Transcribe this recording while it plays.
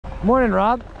Morning,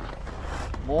 Rob.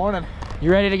 Morning.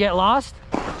 You ready to get lost?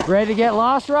 Ready to get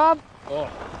lost, Rob? Oh.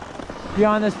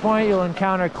 Beyond this point, you'll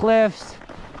encounter cliffs.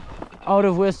 Out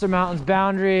of Whistler Mountain's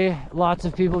boundary, lots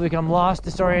of people become lost,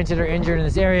 disoriented, or injured in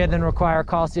this area, then require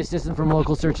calls to assistance from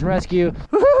local search and rescue.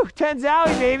 Woohoo!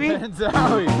 Tanzawi, baby!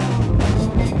 Tanzawi!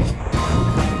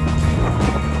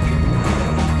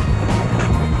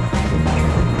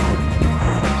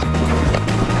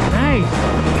 Nice!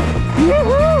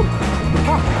 Yoo-hoo!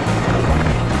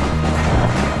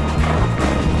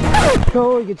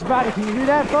 Go and get your body, can you do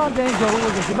that fun thing? Go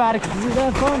and get your body, can you do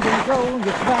that fun thing? Go and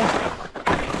get your body.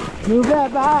 Move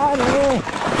that body,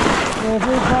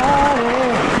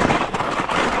 everybody.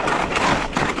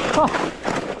 Oh.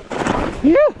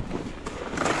 Yeah.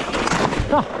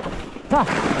 Oh. Oh.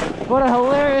 What a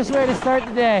hilarious way to start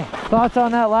the day. Thoughts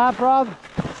on that lap, Rob?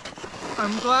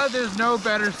 I'm glad there's no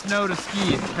better snow to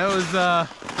ski. That was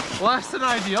less than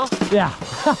ideal. Yeah.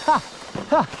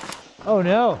 Oh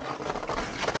no.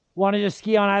 Want to just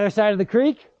ski on either side of the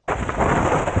creek?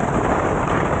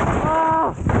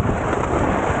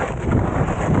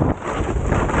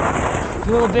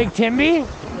 Little big Timby.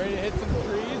 Ready to hit some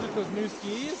trees with those new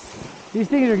skis? These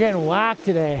things are getting whacked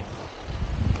today.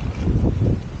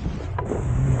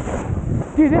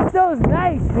 Dude, this snow's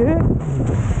nice, dude.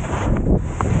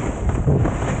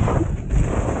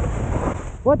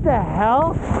 What the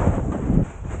hell?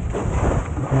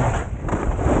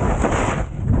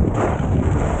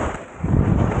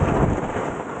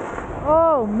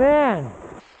 Oh man,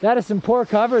 that is some poor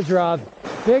coverage, Rob.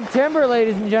 Big timber,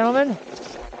 ladies and gentlemen.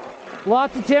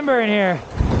 Lots of timber in here.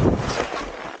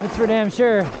 That's for damn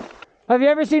sure. Have you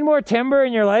ever seen more timber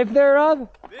in your life there, Rob?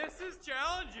 This is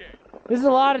challenging. This is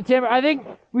a lot of timber. I think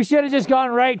we should have just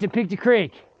gone right to Pictou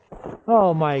Creek.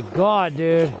 Oh my God,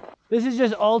 dude. This is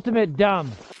just ultimate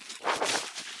dumb.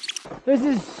 This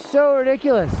is so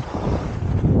ridiculous.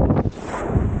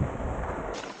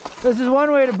 This is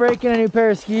one way to break in a new pair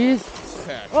of skis.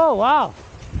 Oh, wow.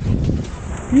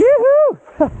 Yoo-hoo!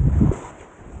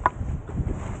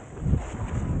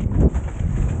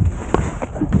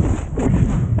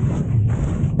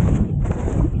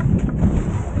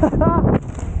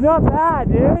 Not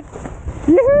bad, dude.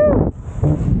 Yoo-hoo!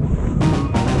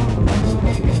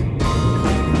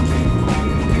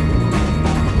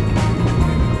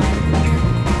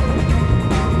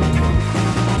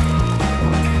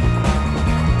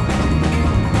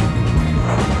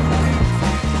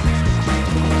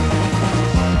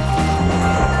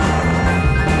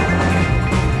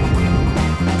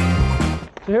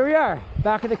 So here we are,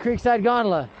 back at the Creekside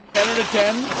Gondola. 10 out of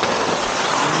 10.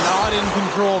 Not in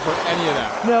control for any of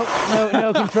that.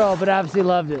 No control, but absolutely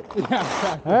loved it. Yeah,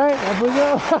 exactly. All right, up we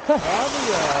go.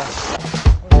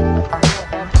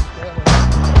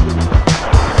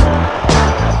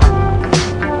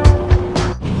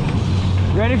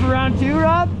 Ready for round two,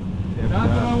 Rob? Yeah, that's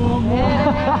what I want more.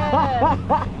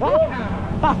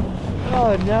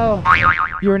 Oh no.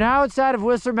 You are now outside of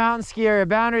Whistler Mountain ski area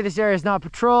boundary. This area is not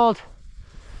patrolled.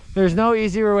 There's no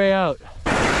easier way out.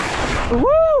 Woo!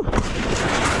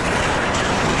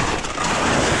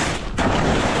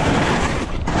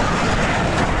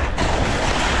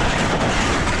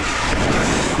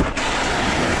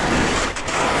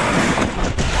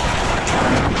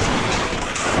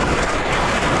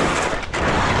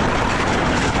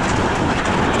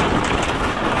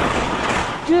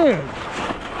 Dude,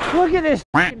 look at this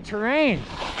f***ing terrain.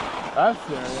 That's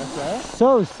serious, eh?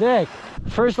 So sick.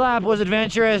 First lap was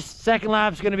adventurous. Second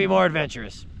lap's gonna be more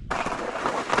adventurous.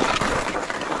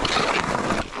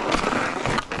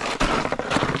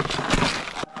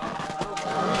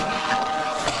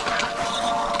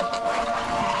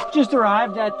 Just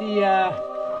arrived at the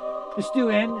Stew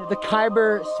Inn, the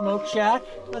Khyber Smoke Shack.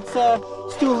 Let's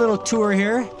do a little tour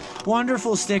here.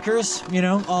 Wonderful stickers, you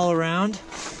know, all around.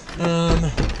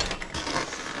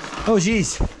 Oh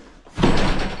geez.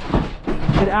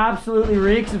 It absolutely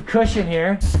reeks of cushion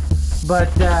here, but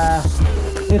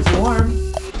it's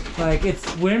warm. Like,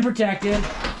 it's wind protected.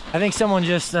 I think someone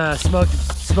just smoked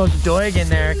a doig in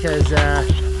there, because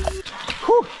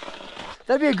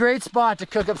that'd be a great spot to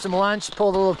cook up some lunch,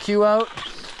 pull the little queue out.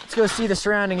 Let's go see the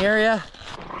surrounding area.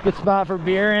 Good spot for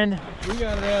beer in. We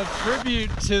got a tribute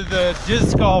to the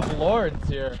disc golf lords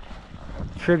here.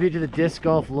 Tribute to the disc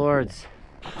golf lords.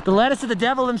 The lettuce of the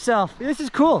devil himself. This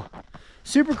is cool.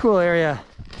 Super cool area.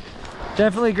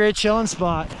 Definitely a great chilling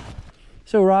spot.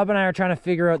 So Rob and I are trying to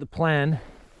figure out the plan.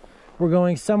 We're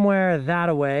going somewhere that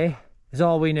away, is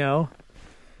all we know.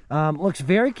 Looks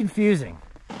very confusing.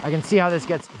 I can see how this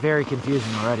gets very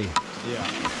confusing already. Yeah.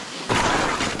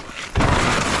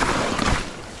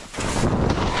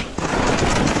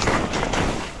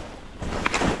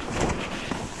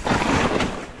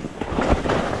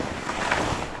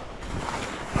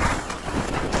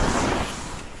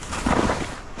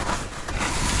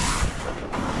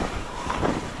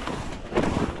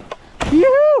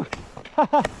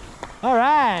 All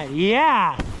right,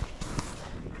 yeah.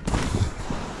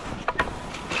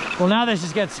 Well, now this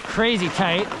just gets crazy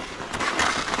tight.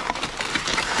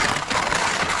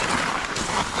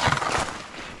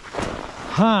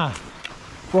 Huh.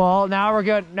 Well, now we're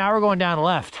good. Now we're going down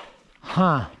left.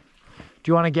 Huh. Do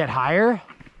you want to get higher?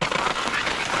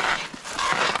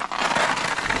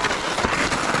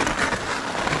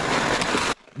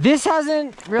 This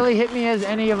hasn't really hit me as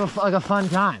any of a fun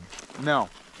time. No.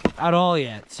 At all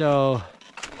yet. So,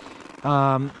 we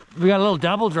got a little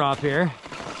double drop here.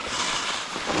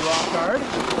 Rock hard?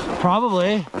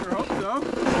 Probably. I hope so.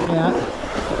 Yeah.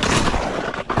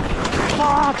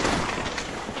 Fuck!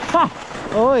 Ha!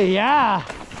 Oh yeah!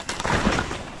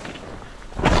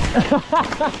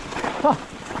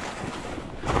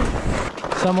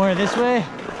 Somewhere this way.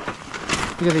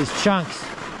 Look at these chunks.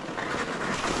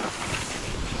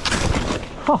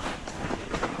 Oh.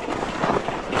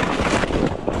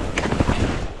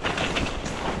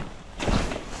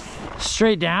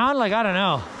 Straight down? Like, I don't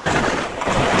know.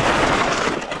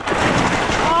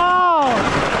 Oh!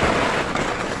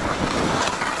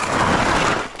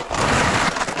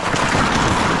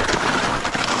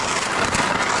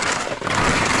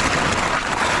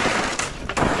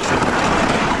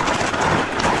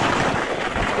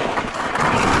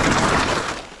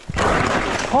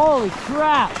 Holy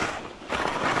crap!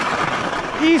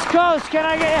 East Coast, can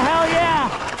I get a hell yeah?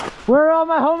 Where are all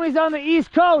my homies on the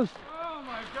East Coast? Oh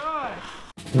my god!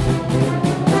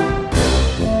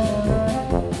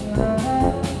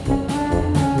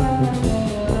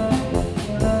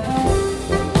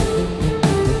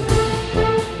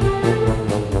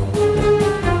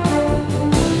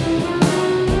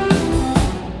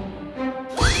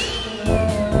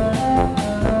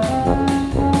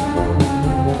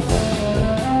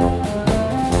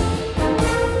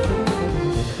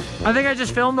 I think I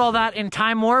just filmed all that in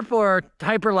time warp or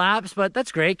hyperlapse, but that's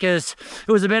great because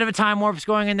it was a bit of a time warp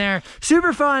going in there.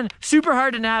 Super fun, super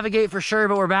hard to navigate for sure,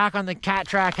 but we're back on the cat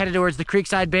track headed towards the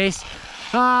Creekside base.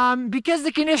 Because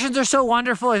the conditions are so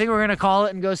wonderful, I think we're gonna call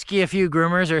it and go ski a few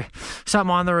groomers or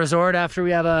something on the resort after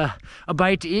we have a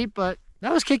bite to eat, but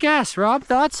that was kick-ass. Rob,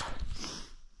 thoughts?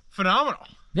 Phenomenal.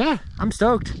 Yeah, I'm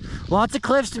stoked. Lots of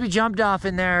cliffs to be jumped off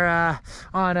in there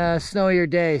on a snowier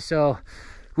day, so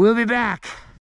we'll be back.